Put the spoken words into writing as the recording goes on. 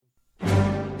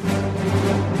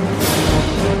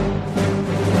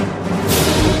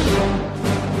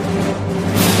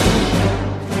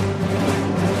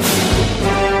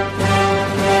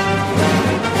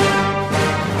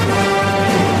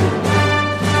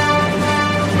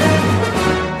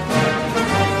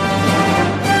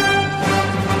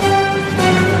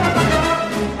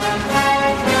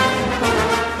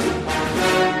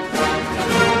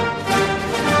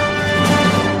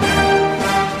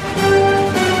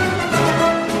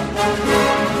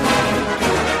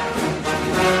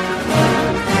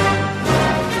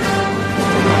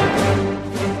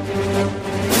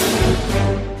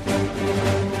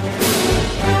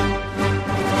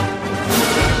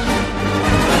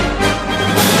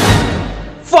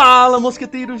Fala,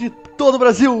 mosqueteiros de todo o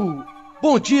Brasil!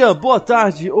 Bom dia, boa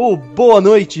tarde ou boa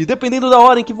noite, dependendo da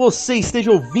hora em que você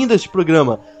esteja ouvindo este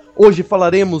programa. Hoje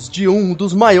falaremos de um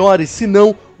dos maiores, se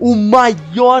não o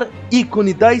maior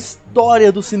ícone da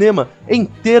história do cinema em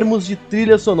termos de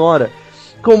trilha sonora.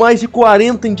 Com mais de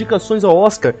 40 indicações ao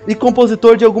Oscar e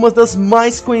compositor de algumas das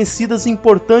mais conhecidas e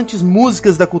importantes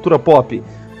músicas da cultura pop.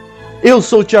 Eu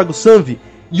sou o Thiago Sanvi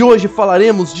e hoje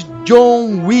falaremos de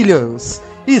John Williams.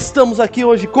 E estamos aqui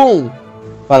hoje com...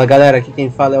 Fala galera, aqui quem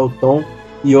fala é o Tom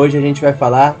e hoje a gente vai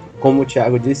falar, como o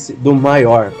Thiago disse, do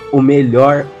maior, o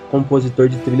melhor compositor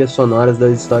de trilhas sonoras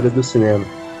das histórias do cinema.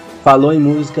 Falou em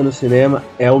música no cinema,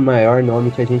 é o maior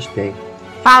nome que a gente tem.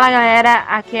 Fala galera,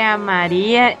 aqui é a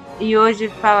Maria e hoje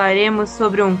falaremos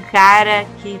sobre um cara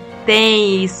que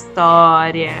tem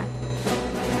história.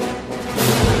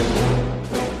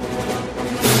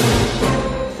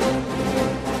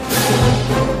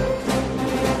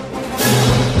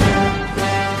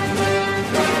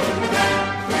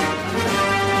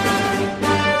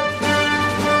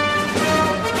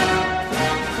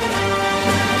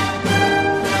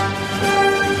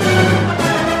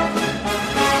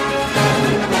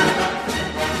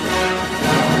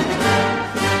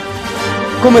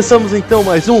 Começamos então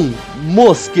mais um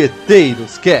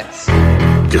Mosqueteiros Cast.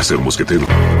 Quer ser um mosqueteiro?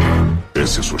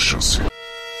 Essa é a sua chance.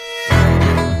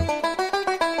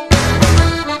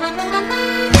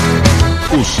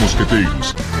 Os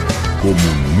mosqueteiros, como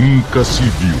nunca se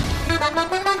viu.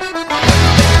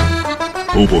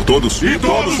 Um por todos e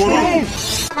todos por um.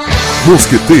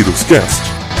 Mosqueteiros Cast.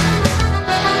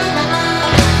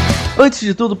 Antes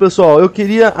de tudo, pessoal, eu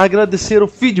queria agradecer o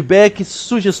feedback,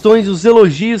 sugestões e os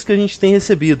elogios que a gente tem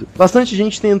recebido. Bastante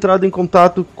gente tem entrado em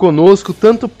contato conosco,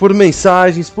 tanto por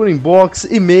mensagens, por inbox,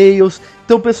 e-mails.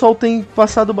 Então o pessoal tem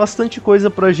passado bastante coisa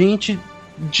pra gente,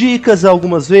 dicas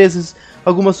algumas vezes,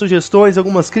 algumas sugestões,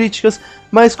 algumas críticas,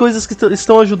 mas coisas que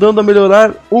estão ajudando a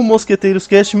melhorar o Mosqueteiros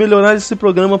Cast, melhorar esse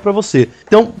programa pra você.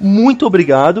 Então, muito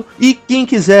obrigado. E quem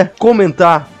quiser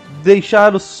comentar,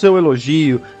 deixar o seu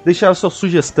elogio, deixar a sua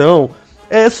sugestão,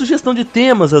 sugestão de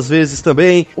temas às vezes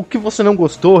também, o que você não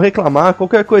gostou, reclamar,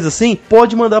 qualquer coisa assim,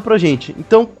 pode mandar pra gente.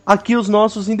 Então, aqui os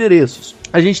nossos endereços.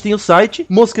 A gente tem o site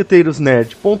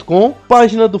mosqueteirosnerd.com,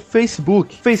 página do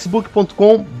Facebook,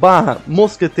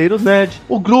 facebook.com/mosqueteirosnerd,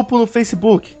 o grupo no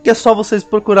Facebook, que é só vocês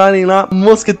procurarem lá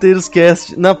Mosqueteiros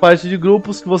Cast na parte de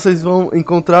grupos que vocês vão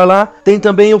encontrar lá. Tem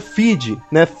também o feed,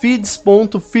 né?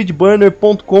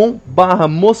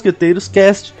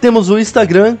 feeds.feedburner.com/mosqueteiroscast. Temos o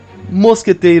Instagram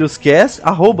mosqueteiroscast,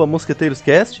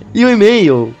 @mosqueteiroscast, e o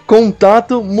e-mail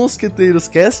contato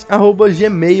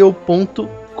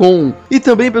mosqueteiroscast@gmail.com. E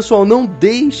também, pessoal, não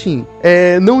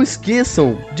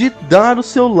esqueçam de dar o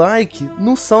seu like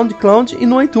no SoundCloud e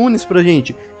no iTunes pra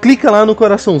gente. Clica lá no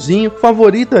coraçãozinho,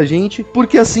 favorita a gente,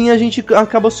 porque assim a gente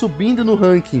acaba subindo no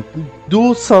ranking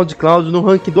do SoundCloud, no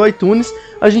ranking do iTunes,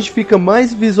 a gente fica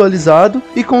mais visualizado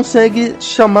e consegue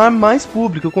chamar mais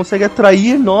público, consegue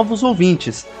atrair novos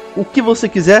ouvintes. O que você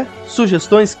quiser,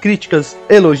 sugestões, críticas,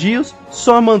 elogios,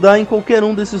 só mandar em qualquer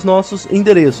um desses nossos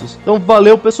endereços. Então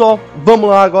valeu, pessoal, vamos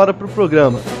lá agora pro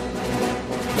programa.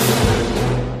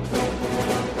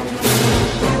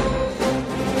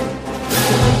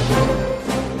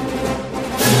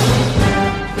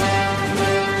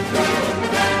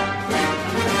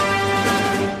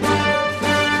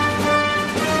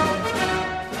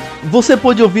 Você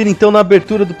pode ouvir então na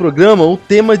abertura do programa o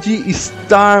tema de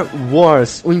Star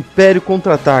Wars, o Império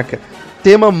Contra-Ataca,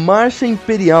 tema Marcha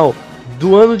Imperial,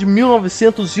 do ano de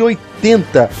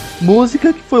 1980,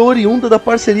 música que foi oriunda da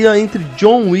parceria entre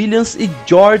John Williams e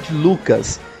George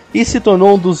Lucas, e se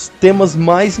tornou um dos temas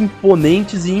mais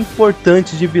imponentes e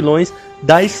importantes de vilões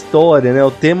da história, né?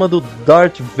 O tema do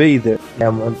Darth Vader. É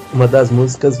uma das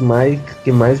músicas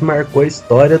que mais marcou a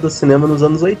história do cinema nos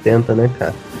anos 80, né,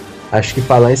 cara? Acho que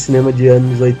falar em cinema de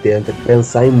anos 80,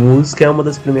 pensar em música é uma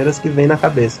das primeiras que vem na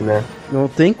cabeça, né? Não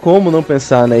tem como não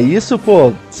pensar, né? Isso,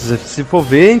 pô, se for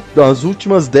ver nas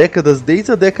últimas décadas,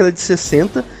 desde a década de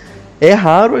 60, é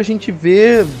raro a gente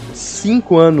ver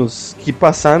 5 anos que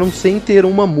passaram sem ter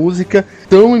uma música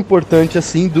tão importante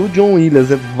assim do John Williams.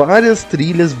 Várias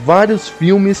trilhas, vários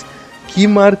filmes que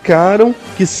marcaram,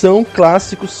 que são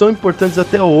clássicos, são importantes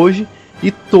até hoje,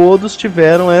 e todos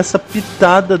tiveram essa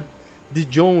pitada de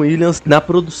John Williams na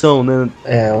produção, né?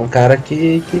 É um cara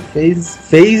que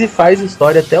fez e faz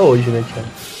história até hoje, né, Thiago?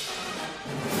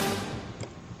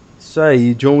 Isso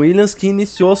aí, John Williams, que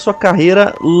iniciou sua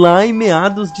carreira lá em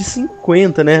meados de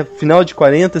 50, né? Final de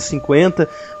 40, 50,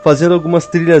 fazendo algumas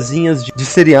trilhazinhas de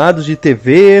seriados de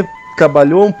TV,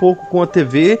 trabalhou um pouco com a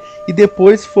TV e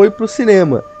depois foi pro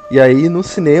cinema. E aí no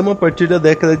cinema, a partir da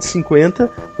década de 50,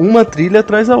 uma trilha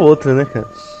atrás da outra, né, cara?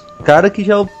 Cara que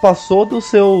já passou dos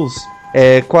seus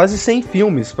quase 100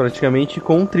 filmes, praticamente,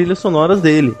 com trilhas sonoras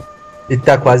dele. E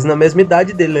tá quase na mesma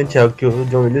idade dele, né, Thiago? Que o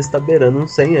John Williams tá beirando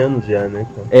uns 100 anos já, né,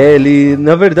 cara? Ele,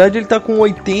 na verdade, ele tá com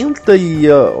 80 e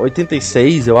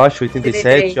 86, eu acho, 87,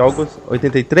 83. algo...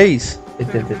 83?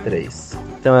 83.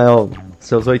 Então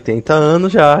seus 80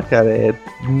 anos já, cara, é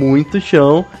muito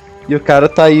chão. E o cara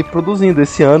tá aí produzindo.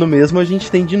 Esse ano mesmo a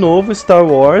gente tem de novo Star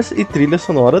Wars e trilha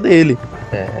sonora dele.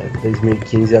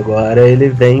 2015 agora ele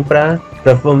vem pra,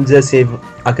 vamos dizer assim,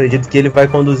 acredito que ele vai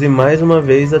conduzir mais uma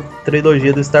vez a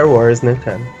trilogia do Star Wars, né,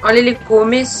 cara? Olha, ele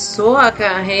começou a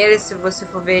carreira, se você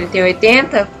for ver, ele tem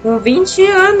 80, com 20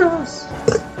 anos.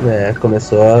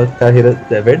 Começou a carreira,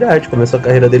 é verdade, começou a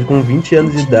carreira dele com 20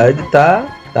 anos de idade e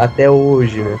tá até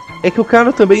hoje, né? É que o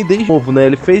cara também, desde novo, né,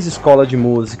 ele fez escola de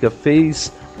música,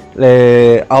 fez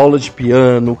aula de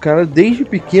piano. O cara desde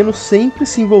pequeno sempre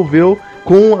se envolveu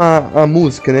com a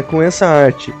música, né, com essa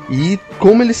arte. E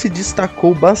como ele se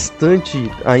destacou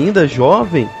bastante ainda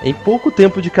jovem, em pouco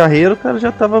tempo de carreira o cara já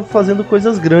estava fazendo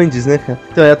coisas grandes, né, cara?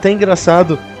 Então é até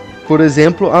engraçado, por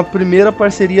exemplo, a primeira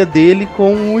parceria dele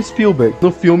com o Spielberg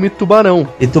no filme Tubarão.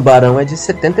 E Tubarão é de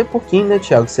 70 e pouquinho, né,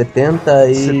 Thiago?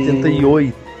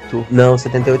 78. Não,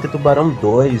 78 é Tubarão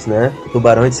 2, né?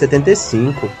 Tubarão é de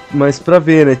 75. Mas pra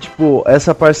ver, né, tipo,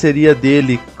 essa parceria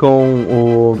dele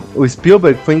com o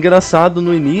Spielberg foi engraçado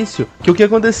no início, que o que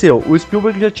aconteceu? O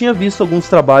Spielberg já tinha visto alguns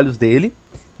trabalhos dele,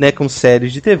 né, com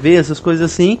séries de TV, essas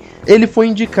coisas assim. Ele foi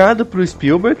indicado pro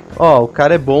Spielberg, o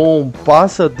cara é bom,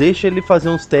 deixa ele fazer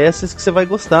uns testes que você vai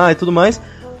gostar e tudo mais.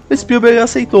 O Spielberg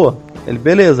aceitou. Ele,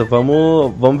 beleza,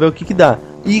 vamos ver o que dá.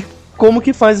 E como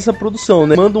que faz essa produção,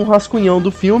 né? Manda um rascunhão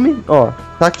do filme,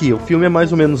 tá aqui, o filme é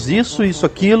mais ou menos isso,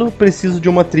 aquilo, preciso de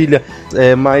uma trilha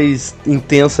mais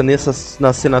intensa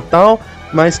na cena tal,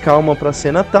 mais calma pra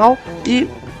cena tal, e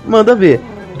manda ver.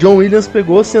 John Williams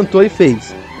pegou, sentou e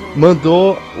fez.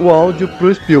 Mandou o áudio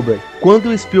pro Spielberg. Quando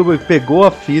o Spielberg pegou a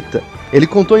fita, ele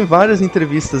contou em várias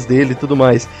entrevistas dele e tudo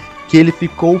mais, que ele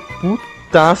ficou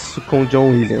putaço com o John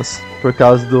Williams, por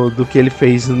causa do que ele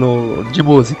fez de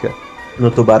música. No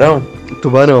Tubarão?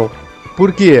 Tubarão.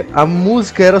 Porque a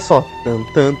música era só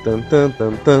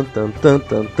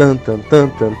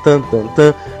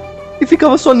e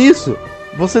ficava só nisso.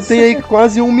 Você tem aí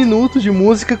quase 1 minuto de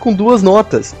música com 2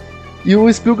 notas. E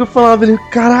o Spielberg falava,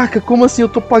 caraca, como assim? Eu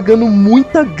tô pagando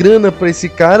muita grana pra esse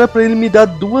cara pra ele me dar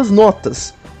 2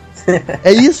 notas.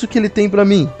 É isso que ele tem pra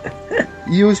mim.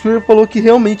 E o Spielberg falou que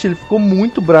realmente ele ficou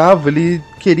muito bravo. Ele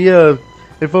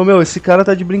falou, esse cara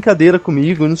tá de brincadeira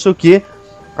comigo, não sei o que.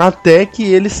 Até que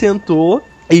ele sentou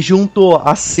e juntou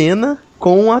a cena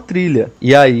com a trilha.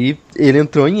 E aí ele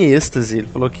entrou em êxtase. Ele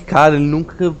falou que, cara, ele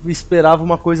nunca esperava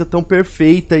uma coisa tão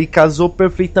perfeita e casou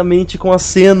perfeitamente com a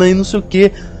cena e não sei o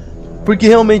que. Porque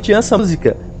realmente essa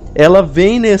música, ela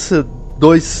vem nesses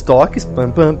 2 toques, pam,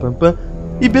 pam, pam, pam,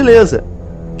 e beleza.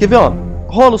 Quer ver,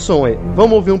 rola o som aí.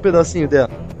 Vamos ouvir um pedacinho dela.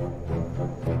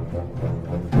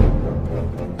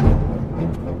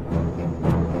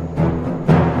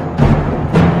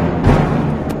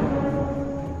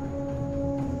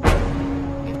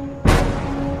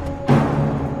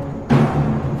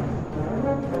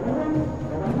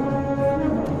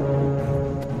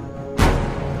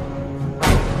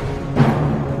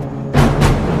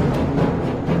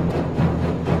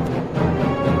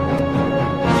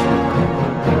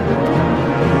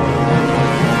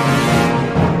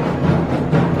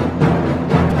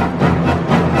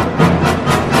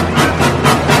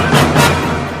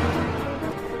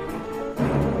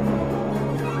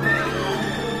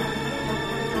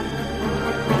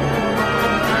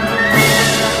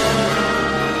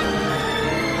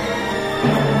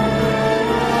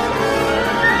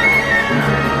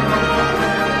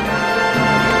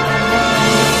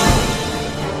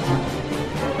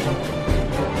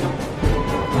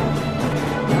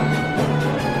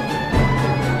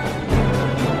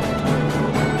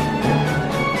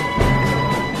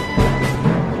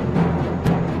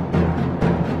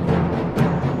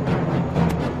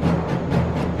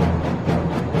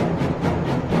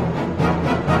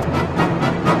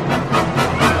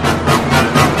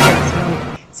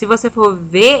 Se você for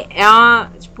ver,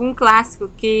 tipo um clássico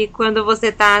que quando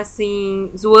você tá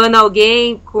assim, zoando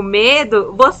alguém com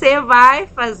medo, você vai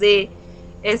fazer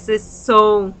esse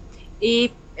som.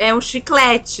 E é um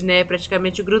chiclete, né?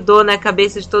 Praticamente grudou na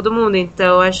cabeça de todo mundo.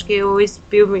 Então acho que o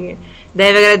Spielberg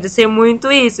deve agradecer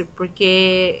muito isso,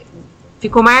 porque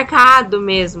ficou marcado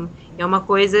mesmo. É uma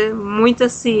coisa muito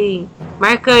assim,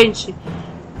 marcante.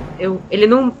 Ele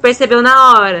não percebeu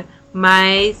na hora,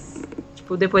 mas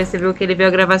tipo, depois você viu que ele viu a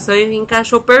gravação e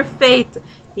encaixou perfeito.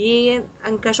 E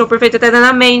encaixou perfeito até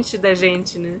na mente da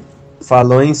gente, né?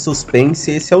 Falou em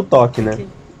suspense, esse é o toque, né?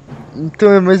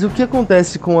 Então, mas o que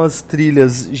acontece com as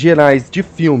trilhas gerais de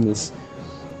filmes?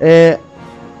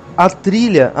 A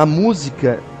trilha, a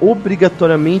música,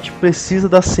 obrigatoriamente precisa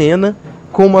da cena,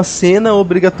 como a cena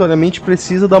obrigatoriamente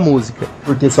precisa da música.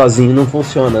 Porque sozinho não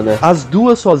funciona, né? As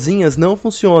duas sozinhas não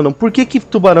funcionam. Por que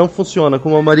Tubarão funciona?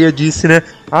 Como a Maria disse, né?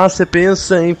 Ah, você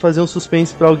pensa em fazer um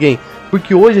suspense pra alguém.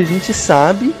 Porque hoje a gente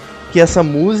sabe que essa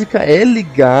música é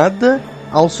ligada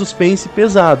ao suspense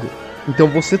pesado. Então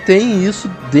você tem isso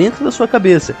dentro da sua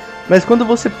cabeça. Mas quando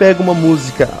você pega uma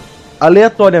música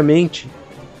aleatoriamente,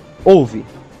 ouve.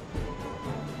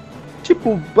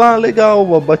 Tipo,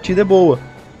 legal, a batida é boa.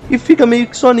 E fica meio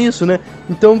que só nisso, né?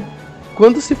 Então,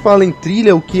 quando se fala em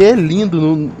trilha, o que é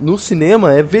lindo no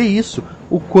cinema é ver isso.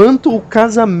 O quanto o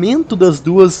casamento das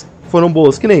duas foram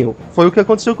boas. Que nem foi o que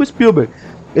aconteceu com o Spielberg.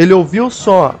 Ele ouviu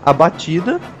só a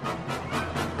batida.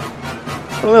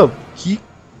 Falou, que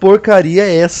porcaria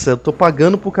é essa? Eu tô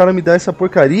pagando pro cara me dar essa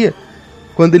porcaria.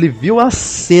 Quando ele viu a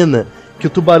cena, que o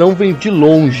tubarão vem de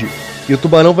longe, e o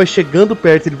tubarão vai chegando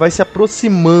perto, ele vai se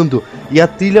aproximando, e a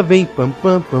trilha vem pam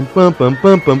pam pam pam pam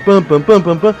pam pam pam pam pam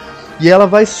pam pam, e ela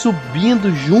vai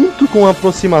subindo junto com a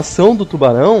aproximação do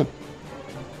tubarão.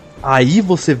 Aí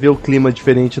você vê o clima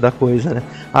diferente da coisa, né?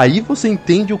 Aí você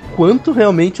entende o quanto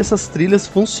realmente essas trilhas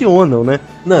funcionam, né?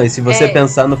 Não, e se você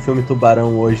pensar no filme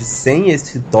Tubarão hoje sem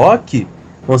esse toque,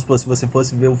 vamos supor, se você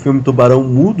fosse ver o filme Tubarão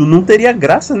mudo, não teria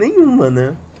graça nenhuma,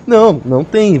 né? Não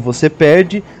tem. Você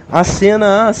perde a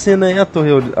cena. A cena é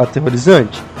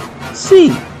aterrorizante?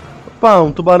 Sim.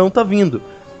 Um tubarão tá vindo.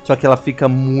 Só que ela fica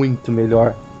muito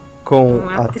melhor com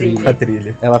a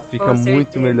trilha. Ela fica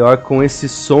muito melhor com esse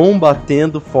som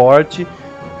batendo forte,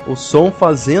 o som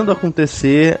fazendo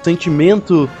acontecer o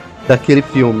sentimento daquele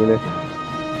filme, né?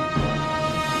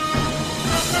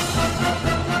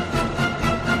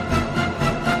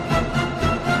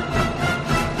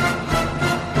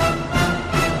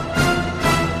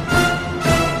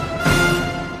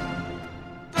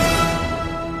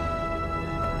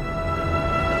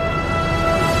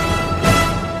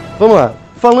 Vamos lá.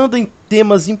 Falando em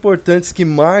temas importantes que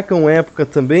marcam época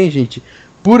também, gente.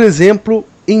 Por exemplo,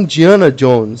 Indiana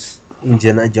Jones.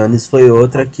 Indiana Jones foi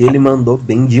outra que ele mandou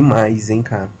bem demais, hein,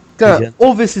 cara. Cara,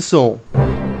 ouve esse som.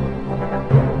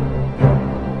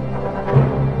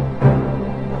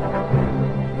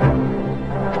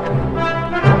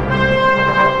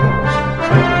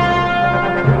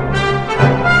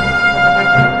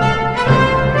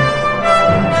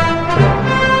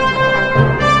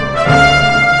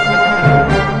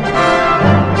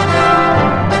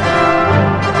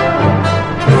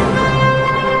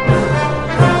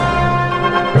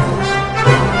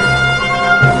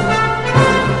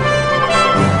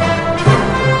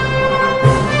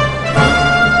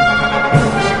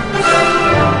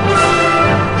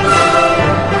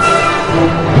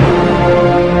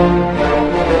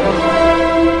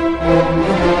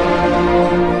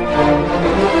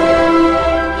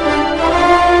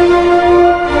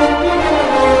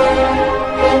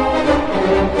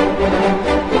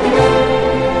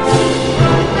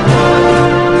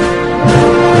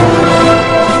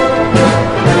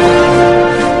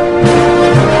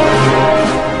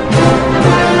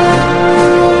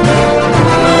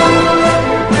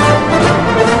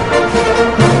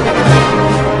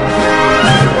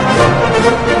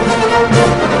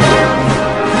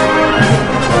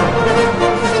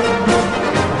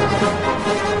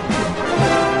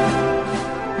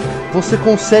 Você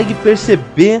consegue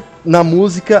perceber na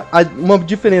música uma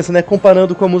diferença, né?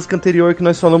 Comparando com a música anterior que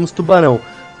nós falamos, Tubarão.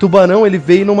 Tubarão, ele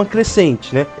veio numa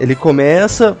crescente, né? Ele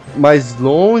começa mais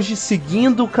longe,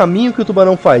 seguindo o caminho que o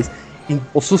tubarão faz.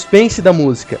 O suspense da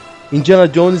música. Indiana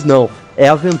Jones, não. É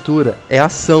aventura, é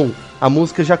ação. A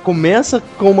música já começa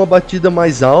com uma batida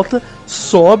mais alta,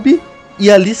 sobe e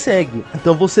ali segue.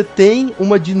 Então você tem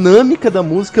uma dinâmica da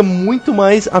música muito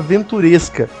mais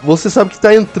aventuresca. Você sabe que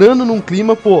está entrando num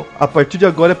clima, a partir de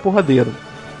agora é porradeiro.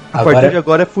 A partir de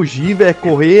agora é fugir, é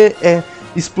correr, é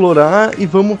explorar e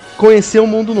vamos conhecer um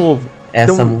mundo novo.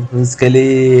 Essa música,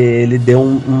 ele deu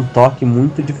um toque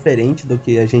muito diferente do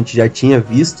que a gente já tinha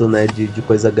visto, né, de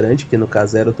coisa grande, que no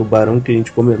caso era o Tubarão que a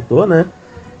gente comentou, né?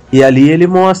 E ali ele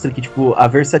mostra que, tipo, a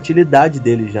versatilidade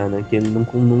dele já, né? Que ele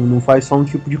não faz só um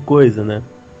tipo de coisa, né?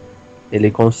 Ele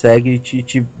consegue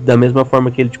da mesma forma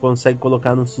que ele te consegue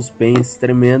colocar num suspense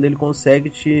tremendo, ele consegue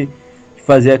te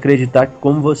fazer acreditar que,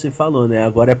 como você falou, né?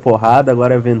 Agora é porrada,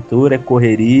 agora é aventura, é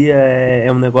correria,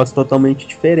 é um negócio totalmente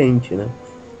diferente, né?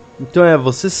 Então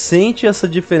você sente essa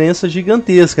diferença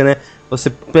gigantesca, né? Você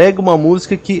pega uma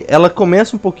música que ela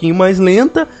começa um pouquinho mais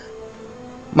lenta,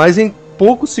 mas em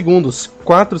poucos segundos,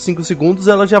 4, 5 segundos,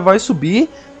 ela já vai subir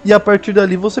e a partir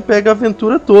dali você pega a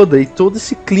aventura toda e todo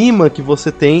esse clima que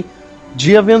você tem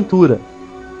de aventura.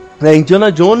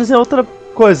 Indiana Jones é outra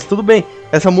coisa, tudo bem.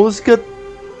 Essa música,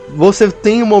 você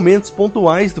tem momentos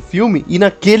pontuais do filme e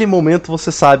naquele momento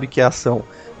você sabe que é ação.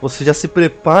 Você já se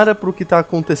prepara para o que está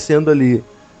acontecendo ali.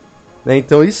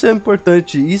 Então isso é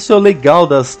importante, isso é o legal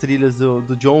das trilhas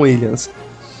do John Williams.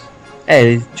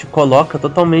 Ele te coloca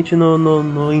totalmente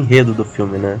no enredo do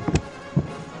filme, né?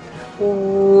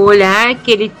 O olhar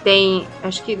que ele tem,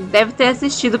 acho que deve ter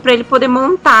assistido para ele poder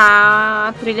montar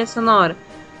a trilha sonora.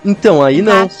 Então, aí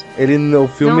não. Ele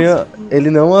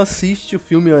não assiste o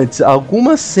filme antes.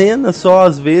 Algumas cenas só,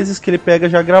 às vezes, que ele pega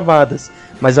já gravadas.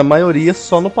 Mas a maioria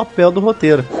só no papel do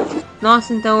roteiro.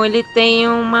 Nossa, então ele tem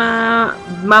uma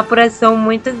apuração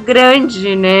muito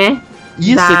grande, né?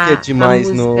 Isso que é demais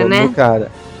música, no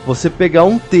cara. Você pegar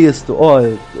um texto,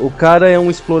 o cara é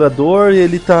um explorador e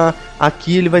ele tá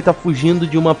aqui, ele vai estar fugindo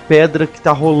de uma pedra que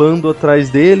tá rolando atrás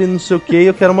dele, não sei o que,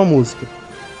 eu quero uma música.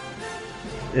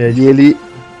 E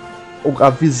a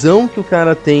visão que o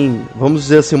cara tem, vamos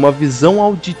dizer assim, uma visão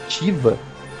auditiva,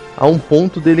 a um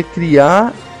ponto dele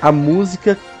criar a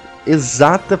música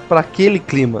exata para aquele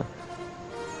clima,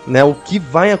 né? O que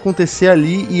vai acontecer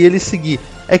ali e ele seguir.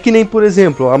 É que nem, por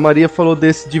exemplo, a Maria falou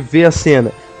desse de ver a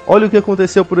cena. Olha o que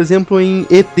aconteceu, por exemplo, em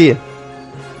ET,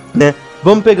 né?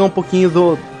 Vamos pegar um pouquinho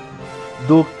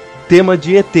do tema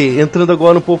de ET, entrando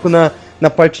agora um pouco na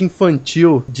parte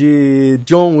infantil de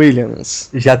John Williams.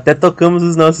 Já até tocamos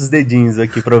os nossos dedinhos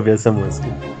aqui pra ouvir essa música.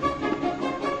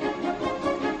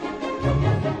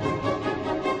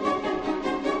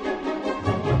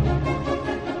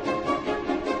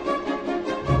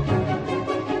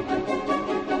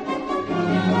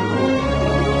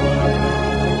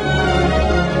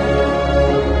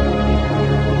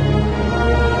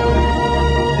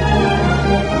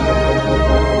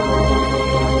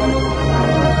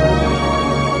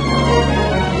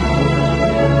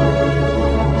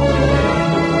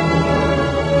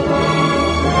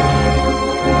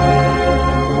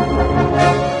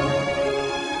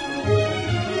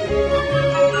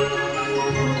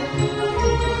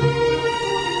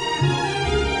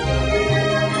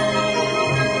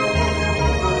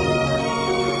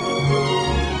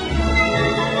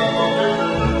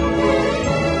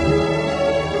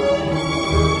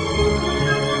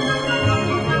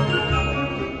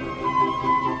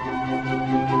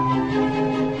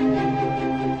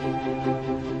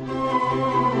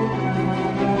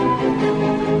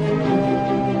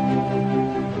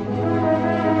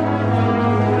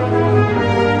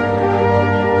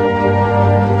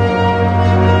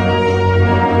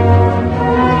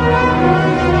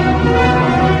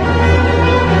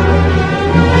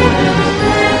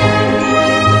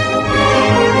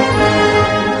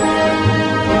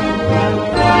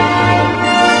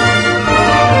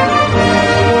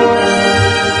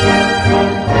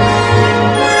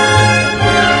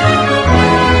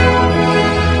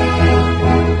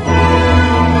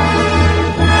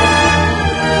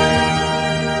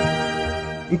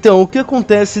 Então, o que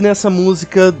acontece nessa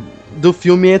música do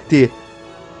filme ET?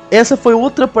 Essa foi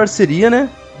outra parceria, né,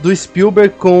 do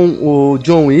Spielberg com o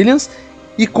John Williams.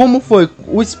 E como foi?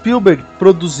 O Spielberg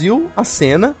produziu a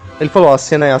cena. Ele falou, a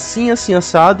cena é assim, assim,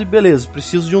 assado, e beleza,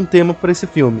 preciso de um tema para esse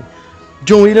filme.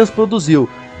 John Williams produziu.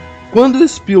 Quando o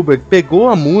Spielberg pegou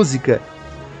a música,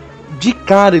 de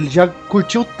cara ele já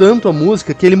curtiu tanto a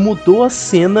música que ele mudou a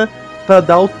cena para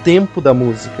dar o tempo da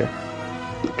música.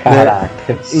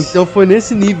 Caraca. Então foi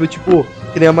nesse nível, tipo,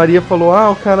 que nem a Maria falou,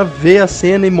 o cara vê a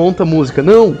cena e monta a música.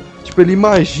 Não, tipo, ele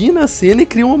imagina a cena e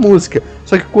cria uma música.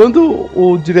 Só que quando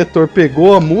o diretor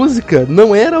pegou a música,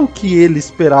 não era o que ele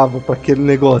esperava para aquele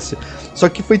negócio. Só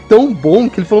que foi tão bom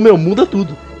que ele falou, muda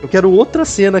tudo. Eu quero outra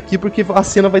cena aqui, porque a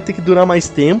cena vai ter que durar mais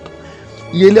tempo.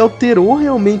 E ele alterou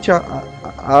realmente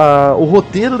o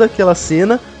roteiro daquela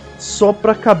cena só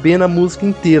pra caber na música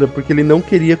inteira, porque ele não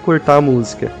queria cortar a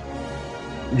música.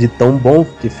 De tão bom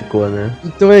que ficou, né?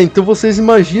 Então vocês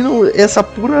imaginam essa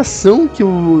apuração que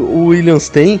o Williams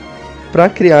tem pra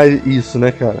criar isso,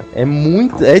 né, cara?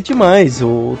 É demais.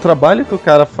 O trabalho que o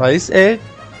cara faz é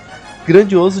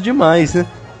grandioso demais, né?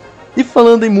 E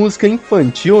falando em música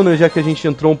infantil, né, já que a gente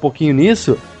entrou um pouquinho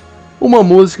nisso, uma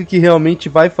música que realmente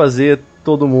vai fazer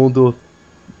todo mundo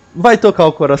vai tocar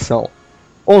o coração.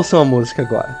 Ouçam a música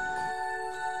agora.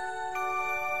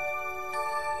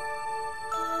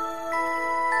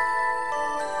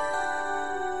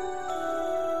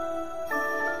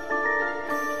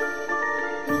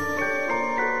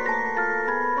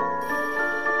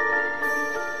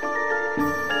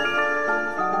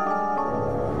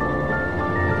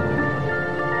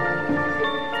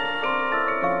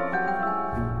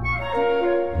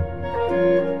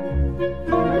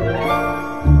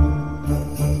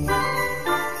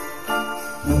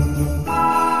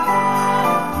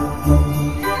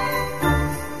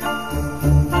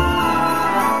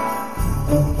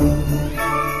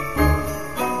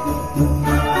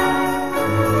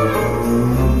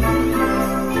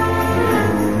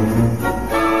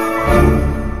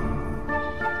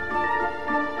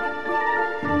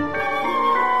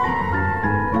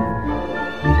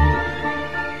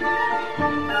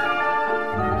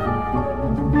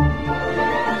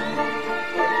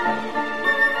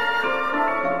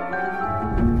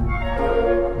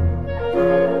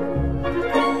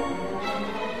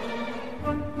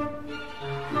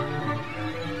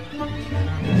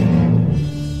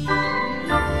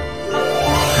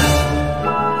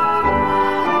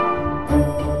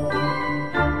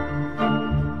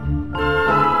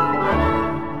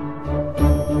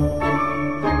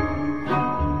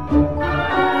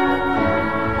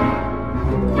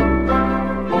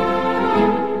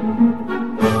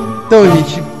 Não,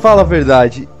 gente, fala a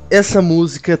verdade. Essa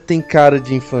música tem cara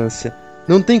de infância.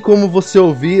 Não tem como você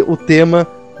ouvir o tema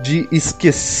de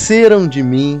Esqueceram de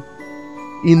Mim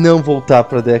e não voltar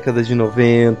pra década de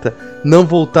 90, não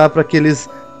voltar para aqueles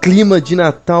clima de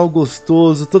Natal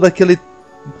gostoso, todo aquele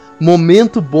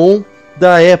momento bom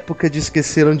da época de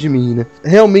Esqueceram de Mim, né?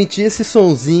 Realmente esse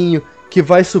sonzinho que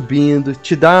vai subindo,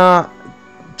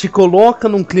 te coloca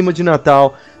num clima de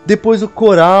Natal, depois o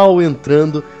coral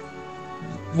entrando,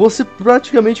 você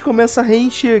praticamente começa a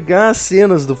reenxergar as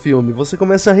cenas do filme, você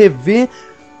começa a rever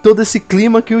todo esse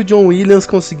clima que o John Williams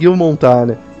conseguiu montar,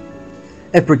 né?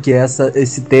 É porque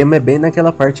esse tema é bem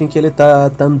naquela parte em que ele tá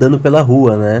andando pela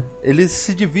rua, né? Ele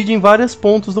se divide em vários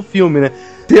pontos do filme, né?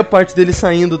 Tem a parte dele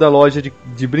saindo da loja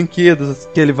de brinquedos,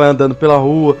 que ele vai andando pela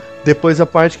rua. Depois a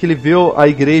parte que ele vê a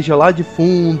igreja lá de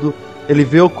fundo. Ele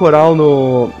vê o coral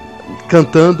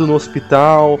cantando no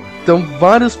hospital. Então,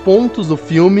 vários pontos do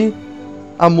filme,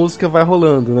 a música vai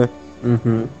rolando, né?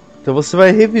 Uhum. Então você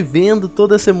vai revivendo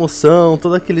toda essa emoção,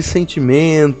 todo aquele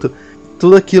sentimento,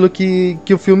 tudo aquilo que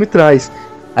o filme traz.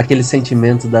 Aquele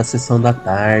sentimento da sessão da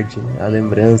tarde, a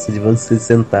lembrança de você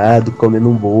sentado, comendo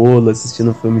um bolo, assistindo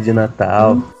um filme de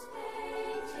Natal.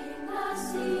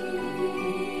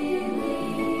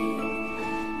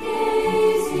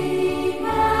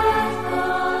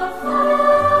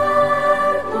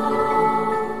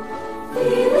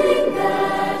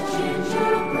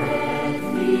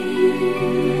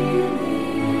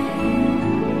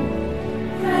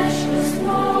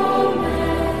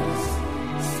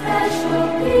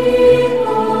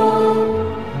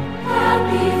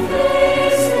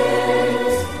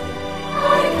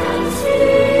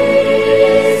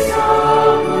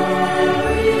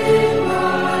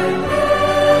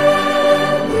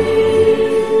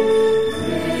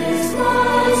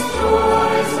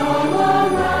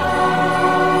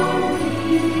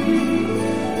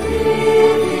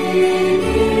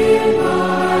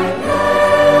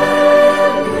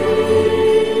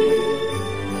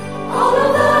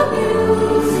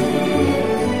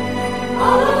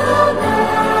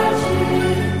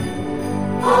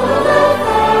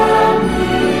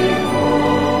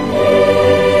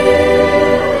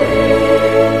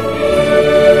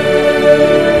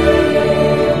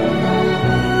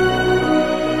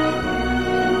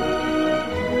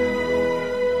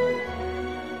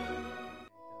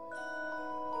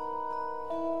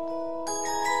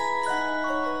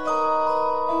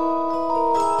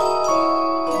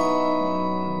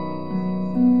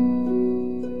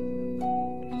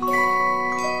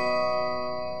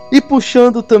 E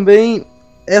puxando também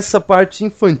essa parte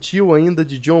infantil ainda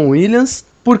de John Williams,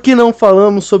 por que não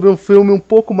falamos sobre um filme um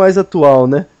pouco mais atual,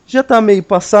 né? Já tá meio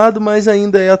passado, mas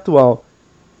ainda é atual.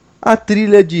 A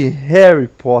trilha de Harry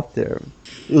Potter.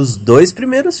 Os 2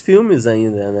 primeiros filmes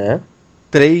ainda, né?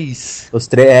 3. Os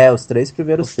três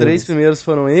primeiros Os filmes. 3 primeiros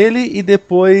foram ele e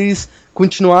depois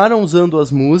continuaram usando as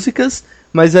músicas,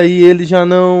 mas aí ele já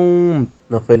não...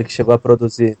 Não foi ele que chegou a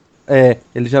produzir.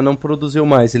 Ele já não produziu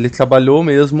mais, ele trabalhou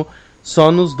mesmo só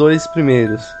nos 2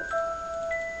 primeiros.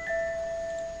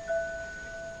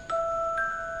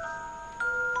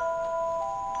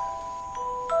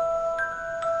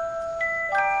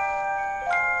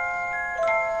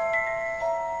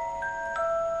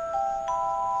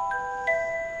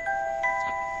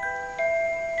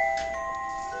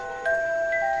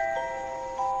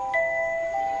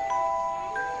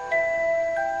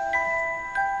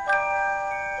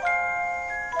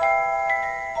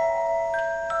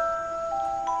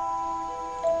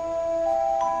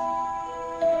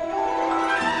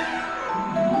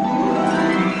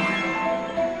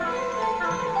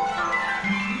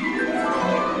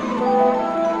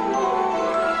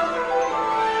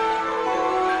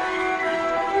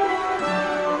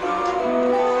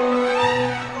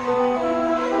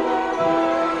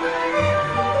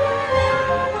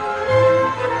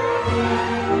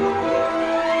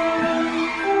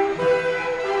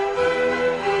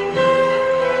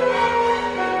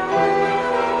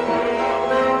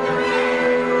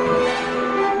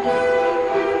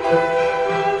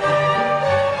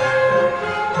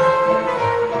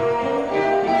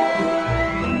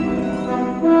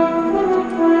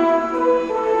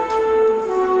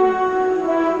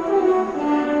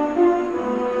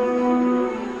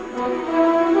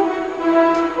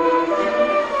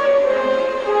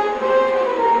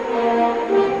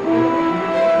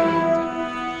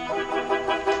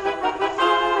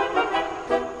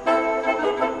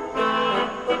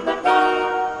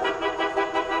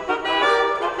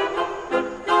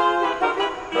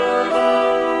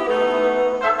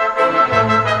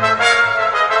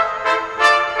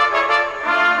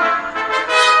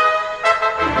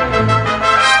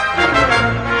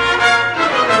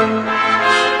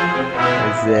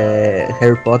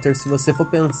 Harry Potter, se você for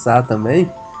pensar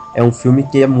também, é um filme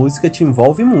que a música te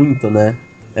envolve muito, né?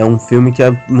 É um filme que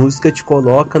a música te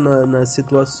coloca nas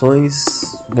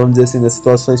situações, vamos dizer assim, nas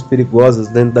situações perigosas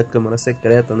dentro da Câmara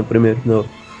Secreta, no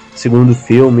segundo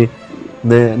filme,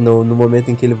 né? No momento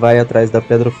em que ele vai atrás da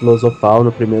Pedra Filosofal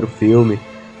no primeiro filme.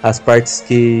 As partes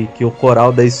que o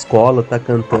coral da escola tá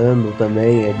cantando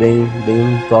também, é bem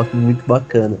um toque muito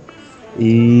bacana.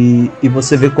 E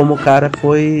você vê como o cara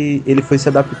foi se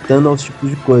adaptando aos tipos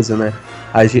de coisa, né?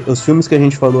 Os filmes que a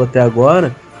gente falou até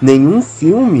agora, nenhum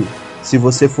filme, se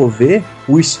você for ver,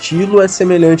 o estilo é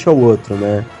semelhante ao outro,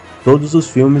 né? Todos os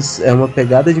filmes é uma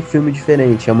pegada de filme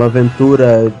diferente, é uma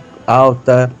aventura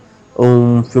alta,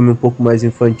 um filme um pouco mais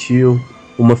infantil,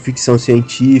 uma ficção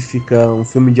científica, um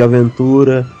filme de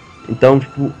aventura. Então,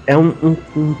 tipo, é um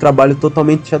trabalho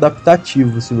totalmente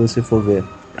adaptativo, se você for ver.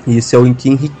 E isso é o que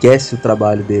enriquece o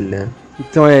trabalho dele, né?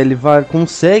 Então ele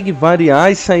consegue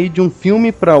variar e sair de um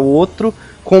filme para outro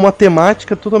com uma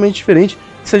temática totalmente diferente.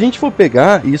 Se a gente for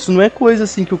pegar, isso não é coisa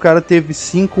assim que o cara teve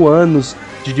 5 anos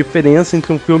de diferença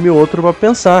entre um filme e outro pra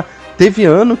pensar. Teve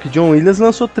ano que John Williams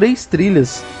lançou 3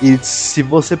 trilhas. E se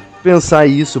você pensar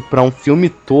isso para um filme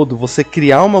todo, você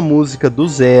criar uma música do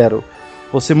zero,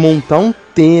 você montar um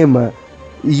tema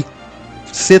e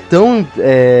ser tão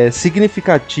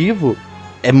significativo,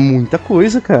 é muita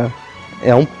coisa, cara.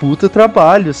 É um puta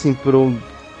trabalho, assim,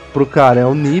 pro cara. É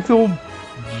um nível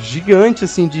gigante,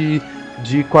 assim, de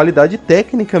qualidade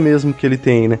técnica mesmo que ele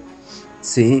tem, né?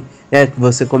 Sim,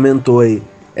 você comentou aí.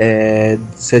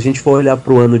 Se a gente for olhar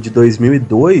pro ano de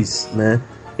 2002, né?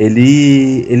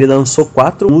 Ele lançou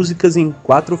 4 músicas em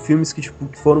 4 filmes que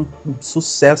foram um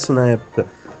sucesso na época.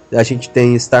 A gente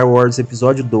tem Star Wars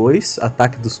Episódio 2,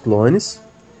 Ataque dos Clones.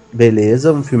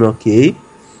 Beleza, um filme ok.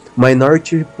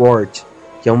 Minority Report,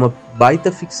 que é uma baita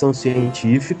ficção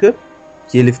científica,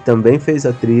 que ele também fez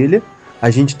a trilha. A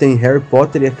gente tem Harry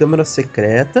Potter e a Câmara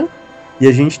Secreta. E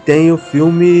a gente tem o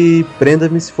filme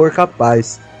Prenda-me Se For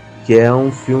Capaz, que é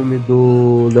um filme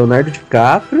do Leonardo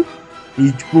DiCaprio.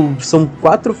 E são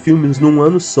 4 filmes num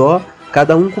ano só,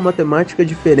 cada um com uma temática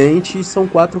diferente. E são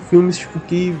 4 filmes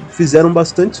que fizeram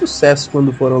bastante sucesso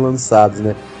quando foram lançados,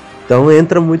 né? Então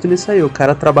entra muito nisso aí. O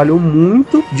cara trabalhou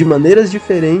muito de maneiras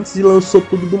diferentes e lançou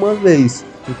tudo de uma vez.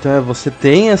 Então você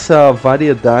tem essa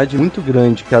variedade muito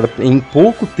grande, cara, em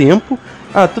pouco tempo.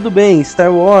 Ah, tudo bem,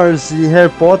 Star Wars e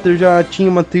Harry Potter já tinha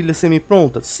uma trilha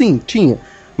semi-pronta? Sim, tinha.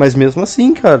 Mas mesmo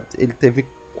assim, cara, ele teve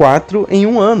 4 em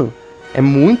um ano. É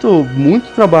muito,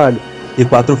 muito trabalho. E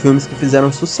 4 filmes que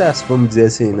fizeram sucesso, vamos dizer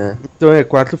assim, né? Então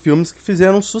 4 filmes que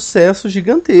fizeram um sucesso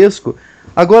gigantesco.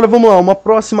 Agora vamos lá, uma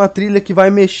próxima trilha que vai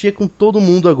mexer com todo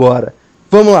mundo agora.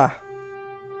 Vamos lá.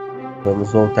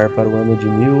 Vamos voltar para o ano de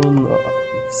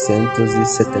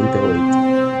 1978.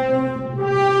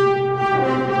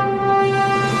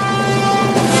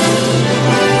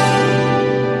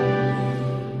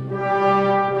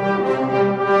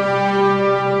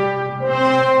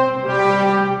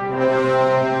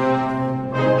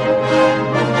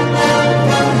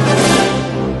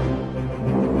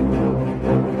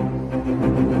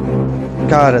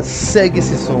 Cara, segue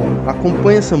esse som,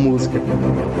 acompanha essa música.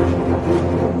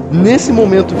 Nesse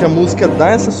momento que a música dá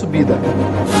essa subida,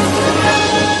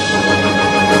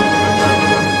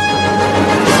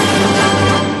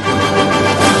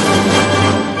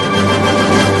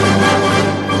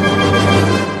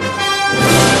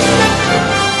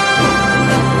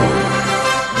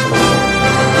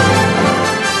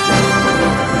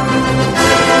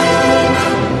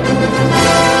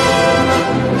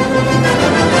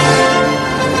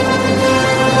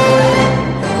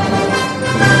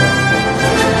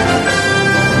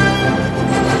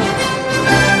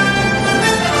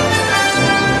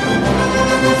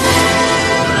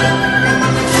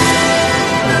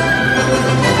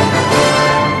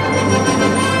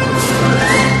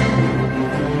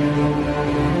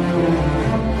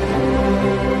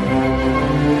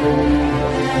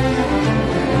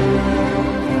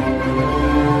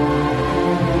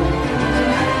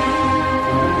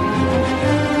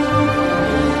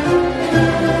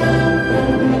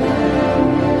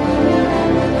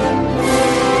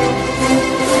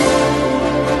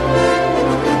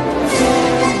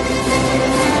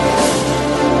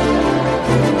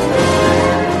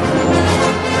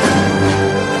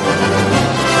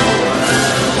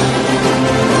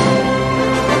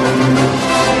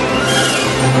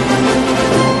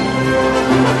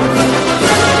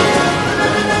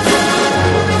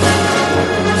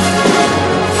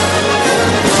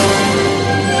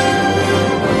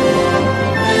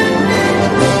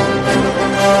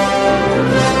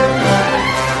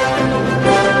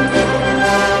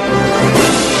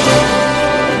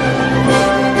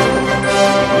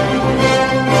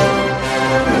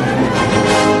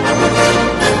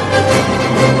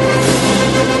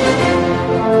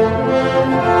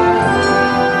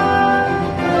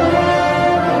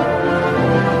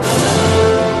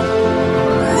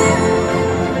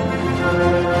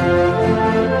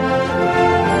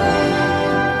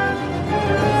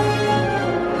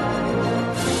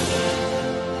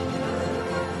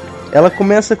 Ela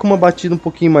começa com uma batida um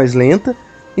pouquinho mais lenta,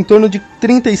 em torno de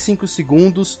 35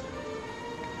 segundos,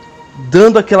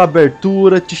 dando aquela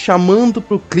abertura, te chamando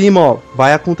pro clima, ó,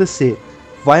 vai acontecer,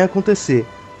 vai acontecer,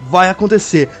 vai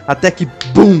acontecer, até que,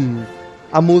 BUM!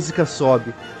 A música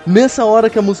sobe. Nessa hora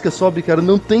que a música sobe, cara,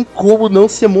 não tem como não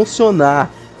se emocionar.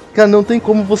 Cara, não tem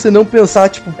como você não pensar,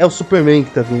 tipo, é o Superman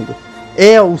que tá vindo.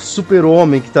 É o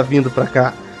Super-Homem que tá vindo pra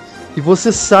cá. E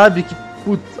você sabe que,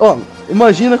 ó,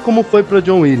 imagina como foi pra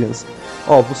John Williams.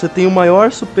 Ó, você tem o maior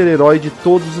super-herói de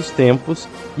todos os tempos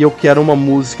e eu quero uma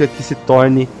música que se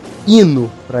torne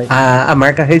hino pra ele. A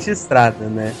marca registrada,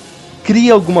 né?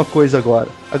 Cria alguma coisa agora.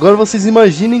 Agora vocês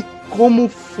imaginem como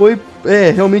foi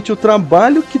realmente o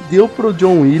trabalho que deu pro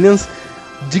John Williams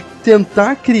de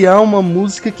tentar criar uma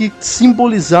música que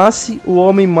simbolizasse o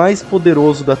homem mais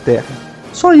poderoso da Terra.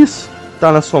 Só isso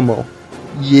tá na sua mão.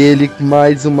 E ele,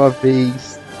 mais uma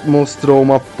vez, mostrou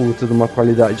uma puta de uma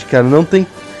qualidade, cara. Não tem...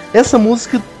 Essa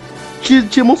música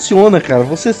te emociona, cara.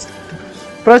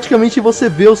 Praticamente você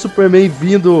vê o Superman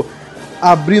vindo,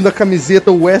 abrindo a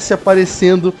camiseta, o S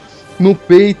aparecendo no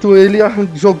peito, ele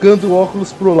jogando o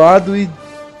óculos pro lado e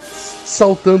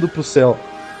saltando pro céu.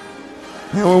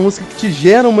 É uma música que te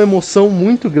gera uma emoção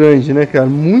muito grande, né, cara?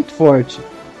 Muito forte.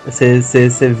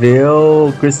 Você vê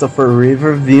o Christopher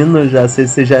Reeve vindo já,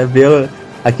 você já vê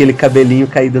aquele cabelinho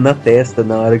caído na testa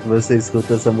na hora que você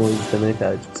escuta essa música, né,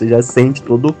 cara? Tipo, você já sente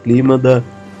todo o clima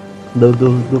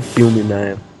do filme,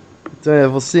 né?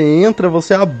 Você entra,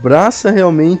 você abraça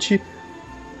realmente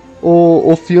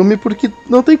o filme, porque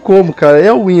não tem como, cara,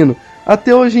 é o hino.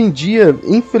 Até hoje em dia,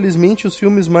 infelizmente, os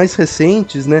filmes mais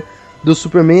recentes, né, do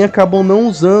Superman acabam não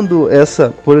usando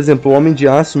essa, por exemplo, o Homem de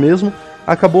Aço mesmo,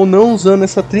 acabou não usando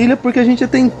essa trilha, porque a gente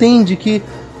até entende que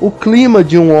o clima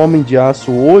de um Homem de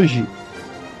Aço hoje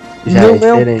já não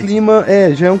é um clima,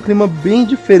 já é um clima bem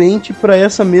diferente para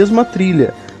essa mesma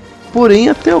trilha. Porém,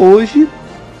 até hoje,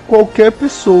 qualquer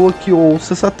pessoa que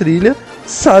ouça essa trilha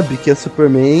sabe que é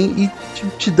Superman e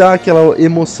te dá aquela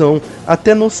emoção,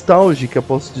 até nostálgica,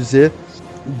 posso dizer,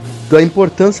 da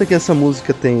importância que essa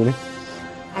música tem, né?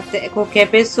 Até qualquer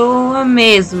pessoa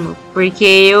mesmo, porque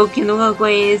eu que nunca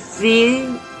conheci,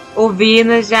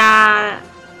 ouvindo já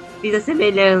fiz a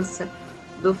semelhança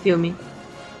do filme.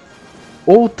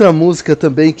 Outra música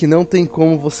também que não tem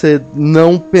como você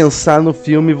não pensar no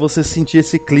filme, você sentir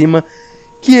esse clima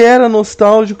que era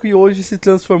nostálgico e hoje se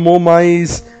transformou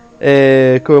mais,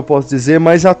 como eu posso dizer,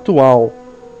 mais atual.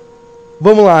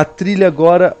 Vamos lá, a trilha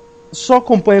agora, só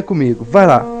acompanha comigo, vai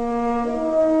lá.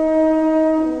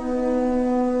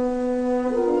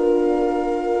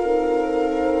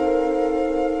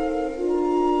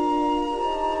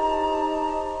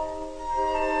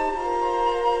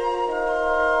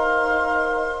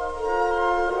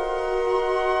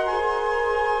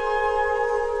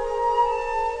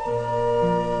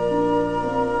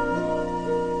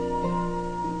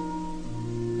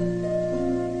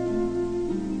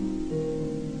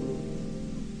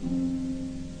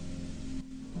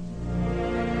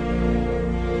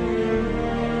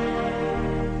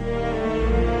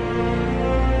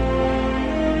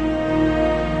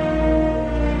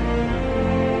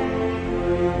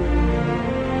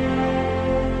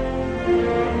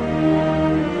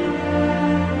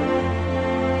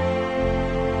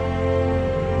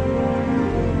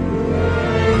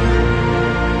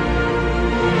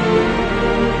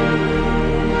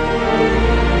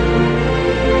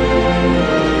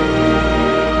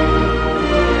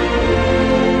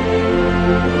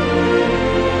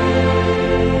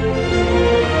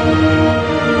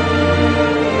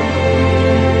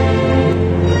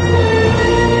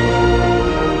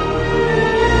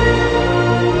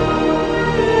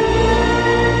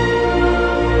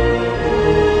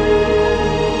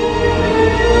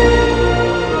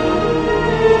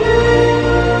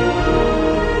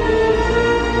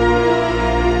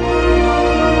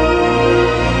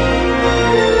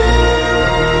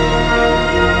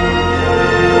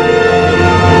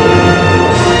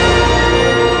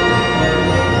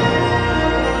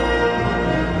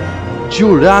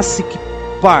 Jurassic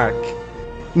Park.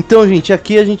 Então, gente,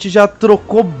 aqui a gente já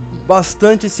trocou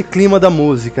bastante esse clima da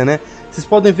música, né? Vocês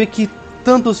podem ver que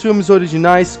tanto os filmes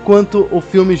originais quanto o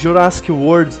filme Jurassic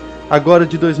World, agora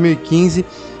de 2015,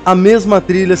 a mesma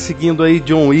trilha seguindo aí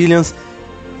John Williams.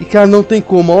 E, cara, não tem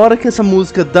como. A hora que essa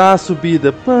música dá a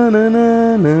subida,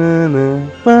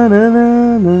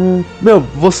 meu,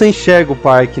 você enxerga o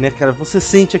parque, né, cara? Você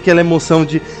sente aquela emoção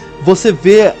de... Você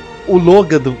vê o logo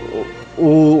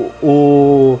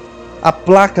a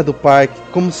placa do parque,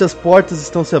 como se as portas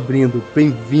estão se abrindo.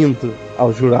 Bem-vindo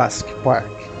ao Jurassic Park.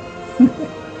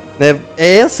 né?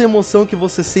 É essa emoção que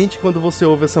você sente quando você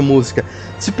ouve essa música.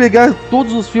 Se pegar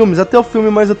todos os filmes, até o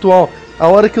filme mais atual, a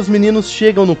hora que os meninos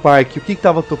chegam no parque, o que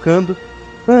tava tocando?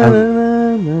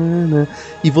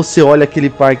 E você olha aquele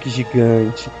parque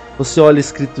gigante, você olha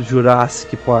escrito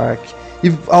Jurassic Park,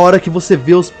 e a hora que você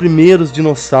vê os primeiros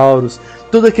dinossauros,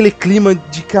 todo aquele clima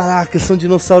de caraca, são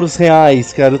dinossauros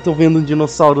reais, cara, eu tô vendo um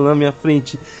dinossauro na minha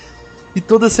frente, e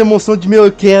toda essa emoção de, meu,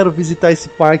 eu quero visitar esse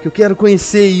parque, eu quero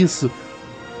conhecer isso.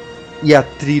 E a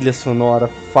trilha sonora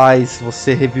faz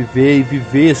você reviver e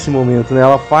viver esse momento, né?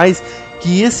 Ela faz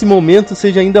que esse momento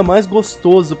seja ainda mais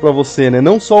gostoso pra você, né?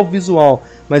 Não só o visual,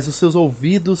 mas os seus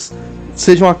ouvidos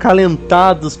sejam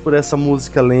acalentados por essa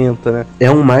música lenta, né?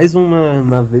 É mais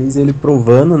uma vez ele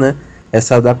provando, né,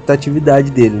 essa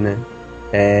adaptatividade dele, né?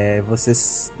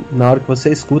 Na hora que você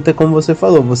escuta, é como você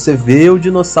falou, você vê o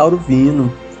dinossauro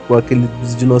vindo, com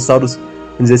aqueles dinossauros,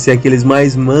 vamos dizer assim, aqueles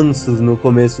mais mansos no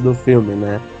começo do filme,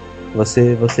 né?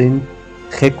 Você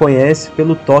reconhece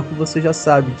pelo toque, você já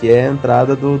sabe que é a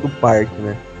entrada do parque,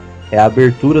 né? É a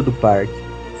abertura do parque.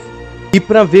 E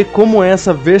pra ver como é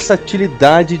essa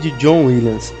versatilidade de John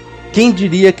Williams, quem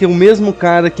diria que o mesmo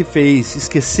cara que fez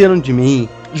Esqueceram de Mim,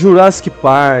 Jurassic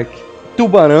Park,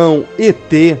 Tubarão,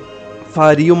 ET,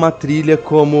 faria uma trilha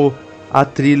como a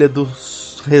trilha do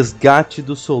Resgate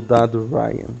do Soldado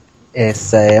Ryan.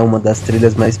 Essa é uma das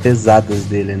trilhas mais pesadas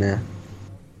dele, né?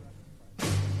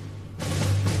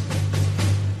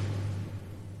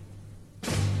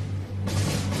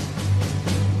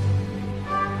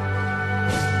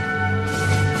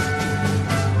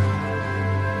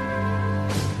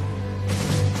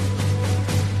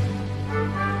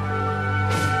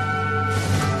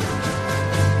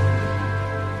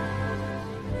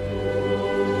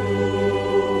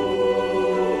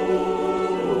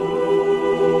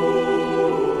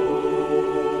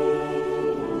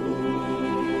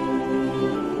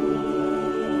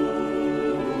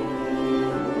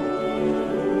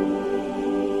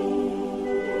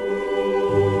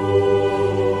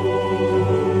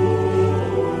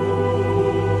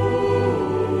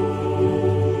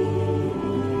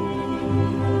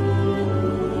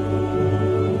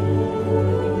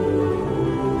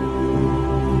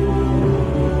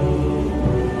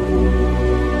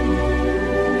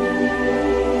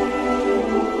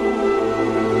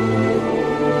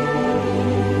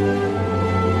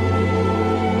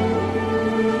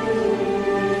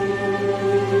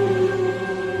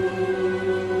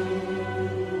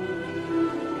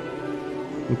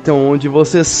 Então, onde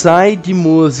você sai de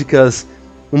músicas,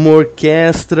 uma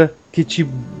orquestra que te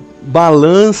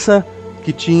balança,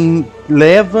 que te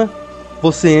leva,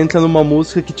 você entra numa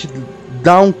música que te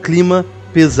dá um clima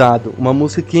pesado, uma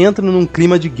música que entra num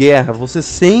clima de guerra. Você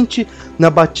sente na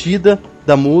batida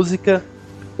da música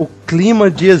o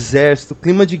clima de exército, o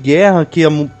clima de guerra que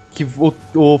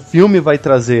o filme vai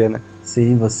trazer, né?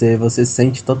 Sim, você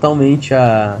sente totalmente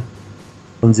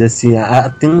vamos dizer assim, a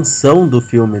tensão do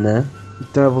filme, né?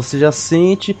 Então você já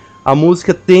sente, a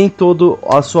música tem toda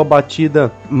a sua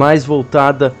batida mais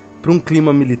voltada para um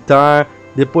clima militar,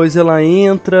 depois ela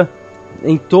entra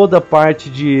em toda a parte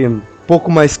de um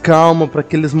pouco mais calma, para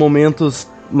aqueles momentos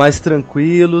mais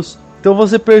tranquilos. Então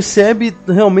você percebe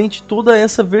realmente toda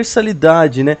essa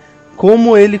versatilidade, né?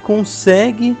 Como ele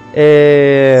consegue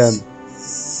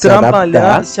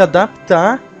se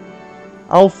adaptar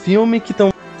ao filme que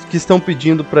estão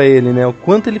pedindo para ele, né? O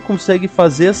quanto ele consegue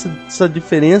fazer essa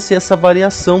diferença e essa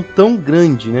variação tão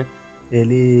grande, né?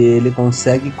 Ele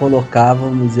consegue colocar,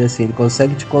 vamos dizer assim, ele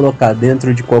consegue te colocar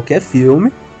dentro de qualquer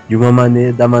filme,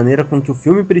 da maneira com que o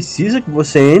filme precisa que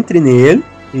você entre nele,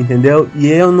 entendeu?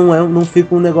 E não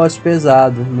fica um negócio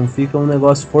pesado, não fica um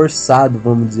negócio forçado,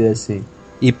 vamos dizer assim.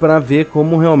 E para ver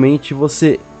como realmente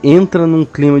você entra num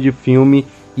clima de filme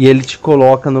e ele te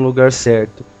coloca no lugar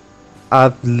certo. A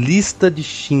Lista de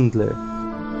Schindler.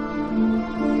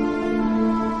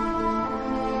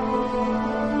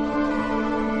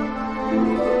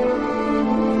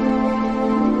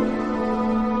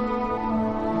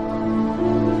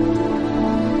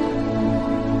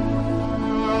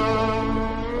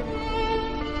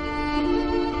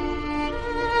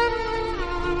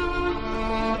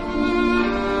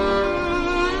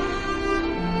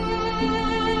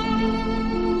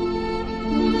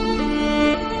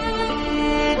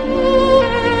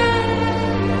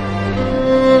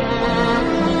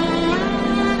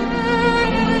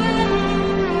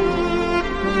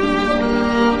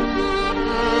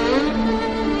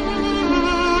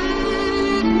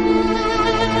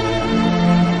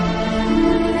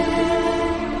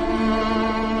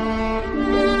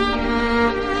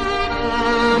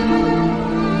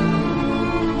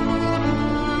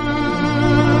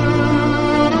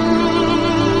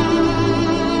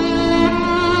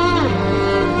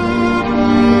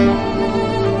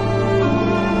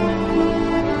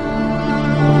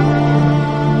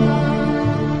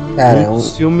 Cara, um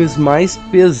dos filmes mais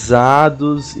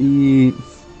pesados e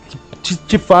que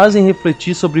te fazem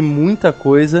refletir sobre muita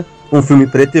coisa. Um filme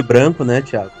preto e branco, né,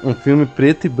 Thiago? Um filme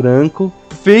preto e branco,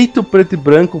 feito preto e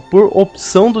branco por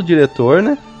opção do diretor,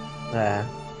 né?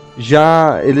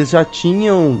 Eles já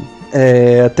tinham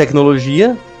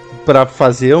tecnologia para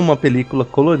fazer uma película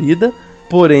colorida,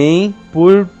 porém,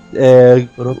 por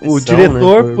opção, o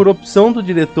diretor, né, por opção do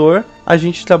diretor, a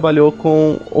gente trabalhou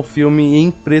com o filme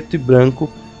em preto e branco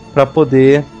para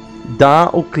poder dar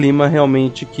o clima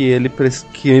realmente que ele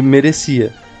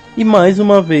merecia. E mais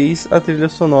uma vez a trilha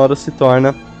sonora se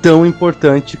torna tão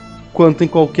importante quanto em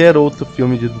qualquer outro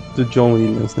filme do John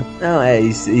Williams, né?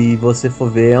 Não, e você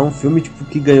for ver, é um filme tipo,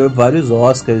 que ganhou vários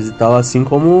Oscars e tal, assim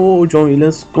como o John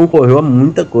Williams concorreu a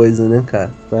muita coisa, né,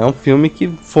 cara? É um filme que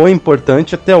foi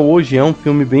importante, até hoje é um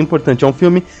filme bem importante. É um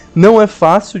filme não é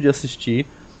fácil de assistir,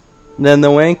 né?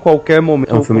 Não é em qualquer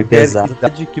momento, é um filme pesado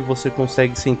que você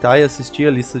consegue sentar e assistir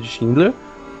a Lista de Schindler,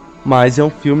 mas é um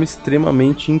filme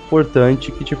extremamente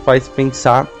importante que te faz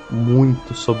pensar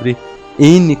muito sobre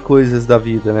N coisas da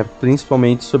vida, né?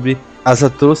 Principalmente sobre as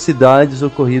atrocidades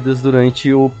ocorridas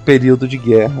durante o período de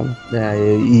guerra, né?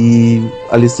 E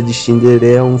a Lista de Schindler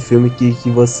é um filme que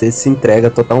você se entrega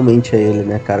totalmente a ele,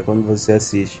 né, cara? Quando você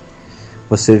assiste,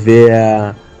 você vê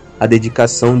a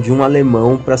dedicação de um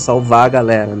alemão pra salvar a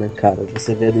galera, né, cara?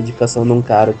 Você vê a dedicação de um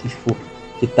cara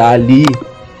que tá ali,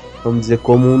 vamos dizer,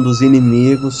 como um dos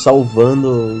inimigos,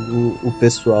 salvando o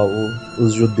pessoal,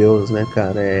 os judeus, né,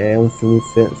 cara? É um filme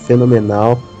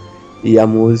fenomenal e a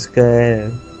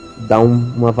música dá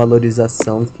uma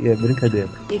valorização que é brincadeira.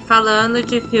 E falando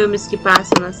de filmes que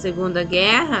passam na Segunda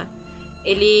Guerra,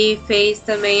 ele fez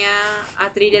também a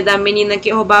trilha da Menina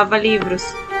que Roubava Livros.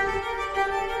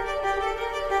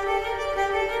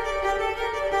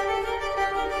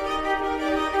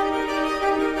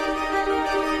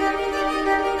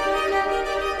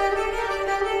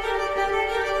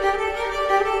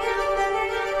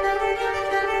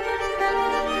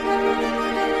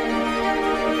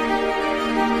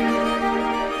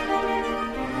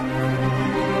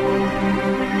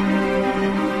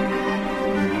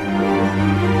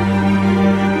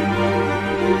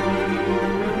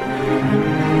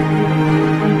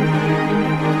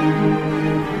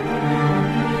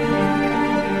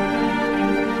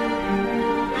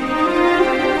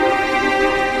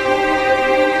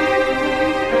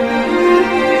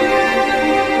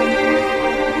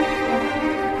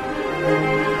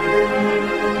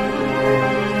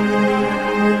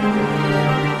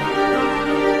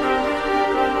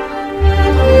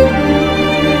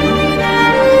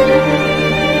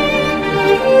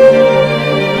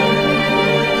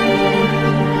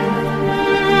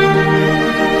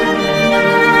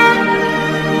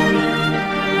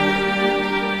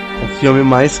 Filme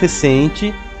mais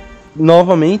recente,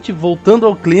 novamente voltando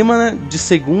ao clima, né, de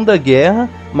Segunda Guerra,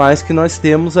 mas que nós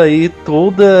temos aí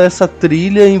toda essa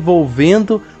trilha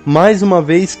envolvendo mais uma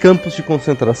vez campos de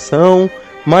concentração,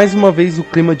 mais uma vez o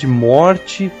clima de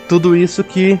morte, tudo isso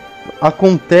que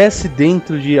acontece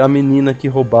dentro de A Menina que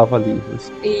Roubava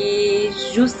Livros. E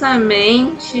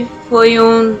justamente foi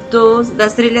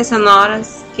das trilhas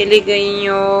sonoras que ele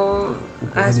ganhou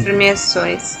as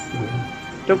premiações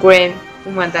do Grammy,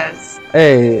 uma das.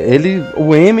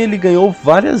 O Emmy ele ganhou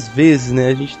várias vezes, né?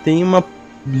 A gente tem uma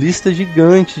lista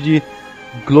gigante de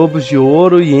Globos de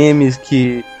Ouro e Emmys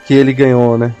que ele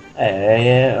ganhou, né?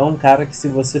 É um cara que, se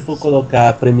você for colocar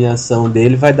a premiação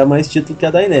dele, vai dar mais título que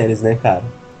a Daenerys, né, cara?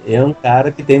 É um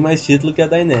cara que tem mais título que a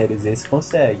Daenerys, esse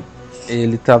consegue.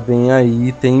 Ele tá bem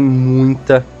aí, tem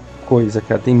muita coisa,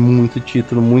 cara. Tem muito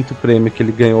título, muito prêmio que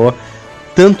ele ganhou.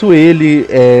 Tanto ele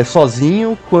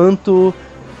sozinho, quanto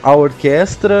a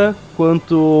orquestra,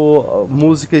 quanto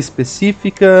música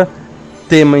específica,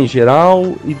 tema em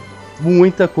geral e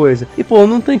muita coisa. E pô,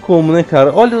 não tem como, né,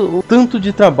 cara? Olha o tanto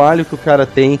de trabalho que o cara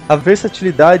tem, a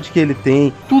versatilidade que ele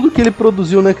tem, tudo que ele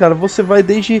produziu, né, cara? Você vai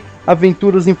desde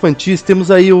aventuras infantis,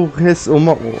 temos aí o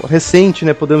recente,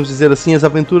 né, podemos dizer assim, as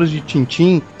aventuras de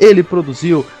Tintin, ele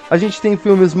produziu. A gente tem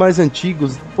filmes mais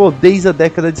antigos, pô, desde a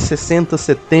década de 60,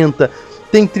 70,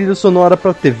 tem trilha sonora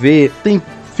pra TV, tem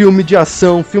filme de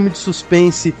ação, filme de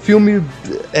suspense, filme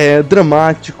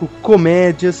dramático,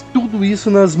 comédias, tudo isso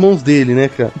nas mãos dele, né,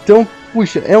 cara? Então,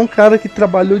 puxa, é um cara que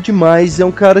trabalhou demais, é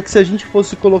um cara que, se a gente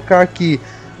fosse colocar aqui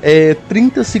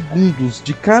 30 segundos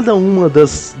de cada uma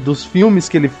dos filmes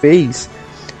que ele fez,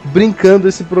 brincando,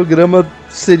 esse programa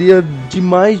seria de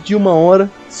mais de 1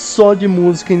 hora só de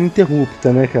música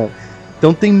ininterrupta, né, cara?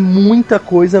 Então tem muita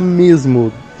coisa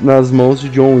mesmo nas mãos de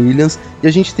John Williams, e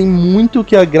a gente tem muito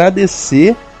que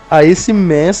agradecer a esse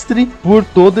mestre por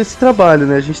todo esse trabalho,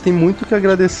 né? A gente tem muito que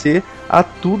agradecer a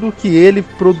tudo que ele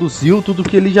produziu, tudo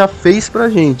que ele já fez pra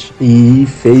gente. E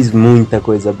fez muita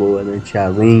coisa boa, né,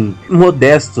 Thiago? Em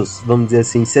modestos, vamos dizer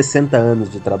assim, 60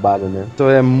 anos de trabalho, né? Então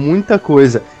é muita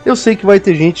coisa. Eu sei que vai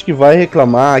ter gente que vai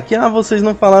reclamar que, vocês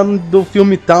não falaram do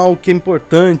filme tal, que é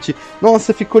importante.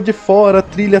 Nossa, ficou de fora a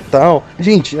trilha tal.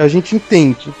 Gente, a gente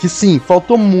entende que sim,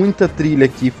 faltou muita trilha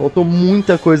aqui, faltou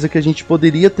muita coisa que a gente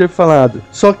poderia ter falado.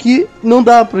 Só que não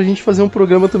dá pra gente fazer um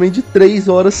programa também de 3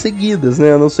 horas seguidas,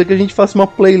 né? A não ser que a gente faça uma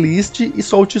playlist e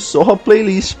solte só a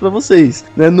playlist pra vocês,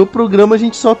 né? No programa a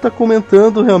gente só tá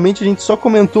comentando, realmente a gente só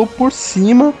comentou por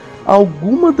cima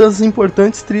alguma das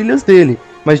importantes trilhas dele,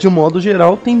 mas de um modo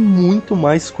geral tem muito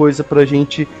mais coisa pra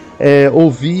gente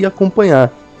ouvir e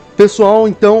acompanhar. Pessoal,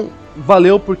 então,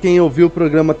 valeu por quem ouviu o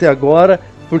programa até agora,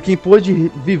 por quem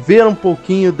pôde viver um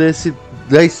pouquinho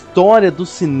da história do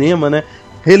cinema, né?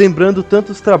 Relembrando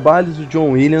tantos trabalhos do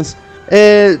John Williams.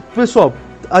 Pessoal,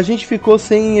 a gente ficou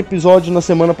sem episódio na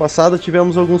semana passada,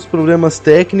 tivemos alguns problemas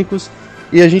técnicos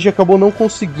e a gente acabou não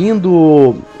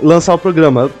conseguindo lançar o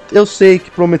programa. Eu sei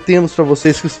que prometemos para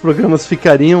vocês que os programas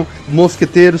ficariam,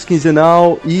 Mosqueteiros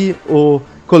quinzenal e o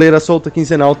Coleira Solta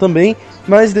quinzenal também,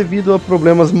 mas devido a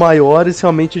problemas maiores,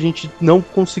 realmente a gente não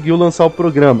conseguiu lançar o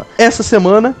programa. Essa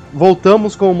semana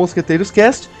voltamos com o Mosqueteiros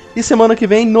Cast e semana que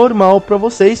vem, normal para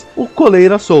vocês, o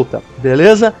Coleira Solta,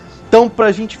 beleza? Então,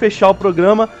 pra gente fechar o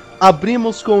programa,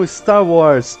 abrimos com Star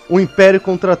Wars, o Império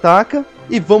Contra-Ataca,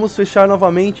 e vamos fechar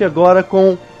novamente agora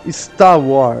com Star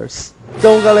Wars.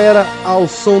 Então, galera, ao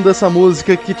som dessa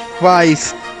música que te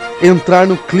faz entrar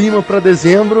no clima para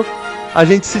dezembro, a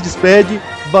gente se despede.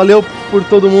 Valeu por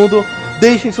todo mundo.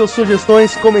 Deixem suas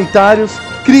sugestões, comentários,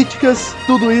 críticas,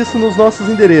 tudo isso nos nossos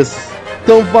endereços.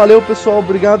 Então, valeu, pessoal.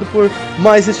 Obrigado por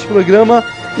mais este programa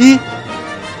e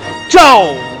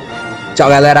tchau! Tchau,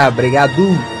 galera. Obrigado.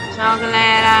 Tchau,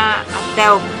 galera.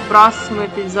 Até o próximo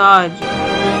episódio.